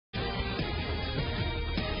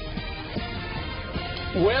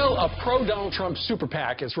Well, a pro-Donald Trump super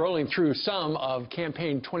PAC is rolling through some of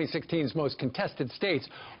campaign 2016's most contested states,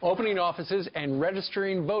 opening offices and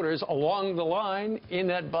registering voters along the line in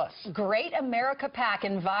that bus. Great America PAC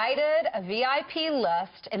invited a VIP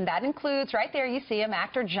list, and that includes, right there you see him,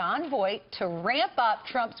 actor Jon Voight, to ramp up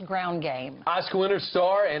Trump's ground game. Oscar winner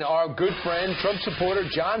star and our good friend, Trump supporter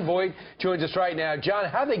Jon Voight joins us right now. John,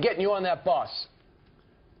 how are they getting you on that bus?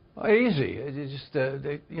 Easy. It's just,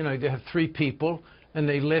 they have three people, and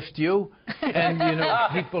they lift you, and,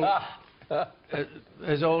 people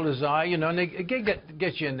as old as I, and they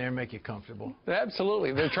get you in there and make you comfortable.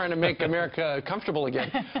 Absolutely. They're trying to make America comfortable again.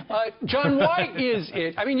 John, why is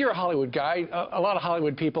it, I mean, you're a Hollywood guy. A lot of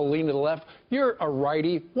Hollywood people lean to the left. You're a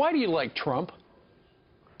righty. Why do you like Trump?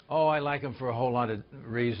 Oh, I like him for a whole lot of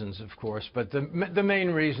reasons, of course. But the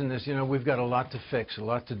main reason is, we've got a lot to fix, a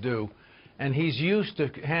lot to do. And he's used to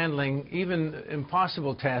handling even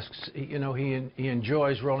impossible tasks. He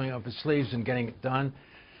enjoys rolling up his sleeves and getting it done.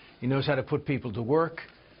 He knows how to put people to work.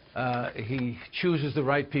 He chooses the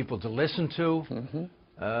right people to listen to.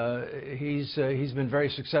 He's been very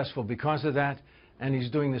successful because of that, and he's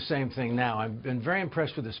doing the same thing now. I've been very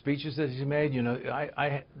impressed with the speeches that he's made.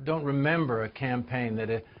 I don't remember a campaign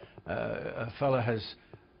that a fellow has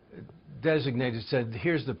designated, said,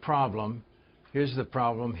 here's the problem. Here's the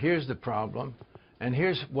problem, here's the problem, and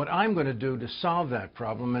here's what I'm going to do to solve that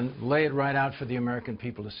problem and lay it right out for the American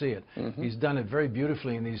people to see it. He's done it very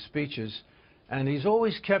beautifully in these speeches, and he's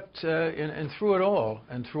always kept, and through it all,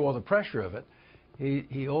 and through all the pressure of it,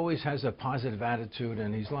 he always has a positive attitude,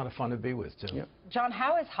 and he's a lot of fun to be with, too. Yep. John,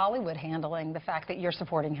 how is Hollywood handling the fact that you're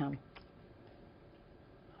supporting him?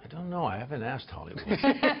 I don't know. I haven't asked Hollywood. You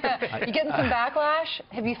getting some backlash?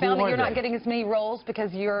 Have you found that you're not getting as many roles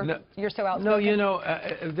because you're so outspoken? No,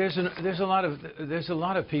 there's a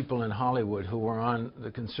lot of people in Hollywood who are on the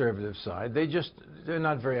conservative side. They're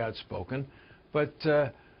not very outspoken, but I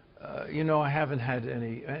haven't had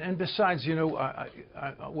any. And besides,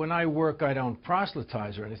 when I work, I don't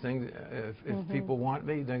proselytize or anything. If people want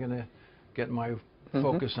me, they're going to get my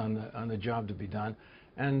focus on the job to be done,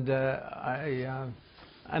 and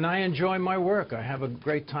I enjoy my work. I have a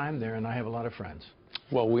great time there, and I have a lot of friends.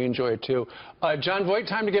 Well, we enjoy it, too. Jon Voight,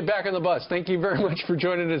 time to get back on the bus. Thank you very much for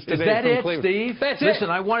joining us today. Is that it, Cleveland. Steve? That's it. Listen,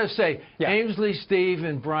 I want to say, yeah. Ainsley, Steve,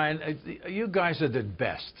 and Brian, you guys are the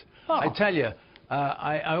best. Oh. I tell you,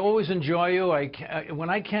 I always enjoy you. When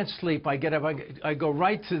I can't sleep, I get up, I go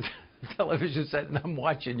right to the television set, and I'm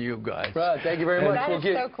watching you guys. Right, thank you very much. That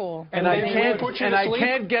is so cool. And I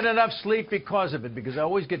can't get enough sleep because of it, because I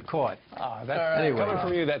always get caught. Anyway, coming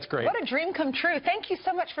from you, that's great. What a dream come true. Thank you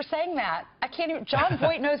so much for saying that. I can't even, Jon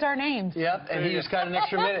Voight knows our names. Yep, and he just got an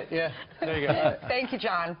extra minute. Yeah. There you go. Thank you,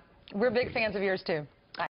 John. We're big fans of yours, too.